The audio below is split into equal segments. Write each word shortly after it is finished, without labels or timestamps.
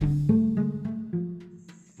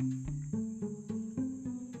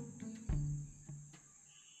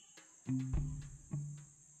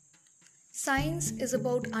Science is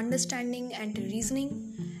about understanding and reasoning,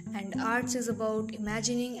 and arts is about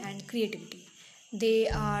imagining and creativity. They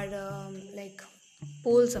are like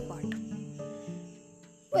poles apart.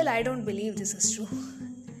 Well, I don't believe this is true.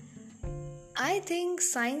 I think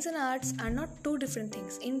science and arts are not two different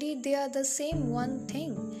things. Indeed, they are the same one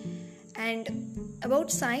thing. And about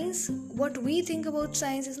science, what we think about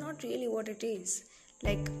science is not really what it is.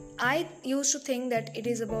 Like, I used to think that it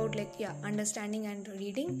is about, understanding and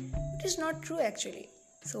reading. It is not true actually.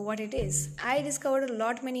 So, what it is? I discovered a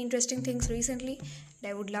lot many interesting things recently,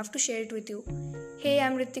 and I would love to share it with you. Hey,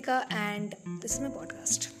 I'm Ritika, and this is my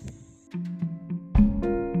podcast.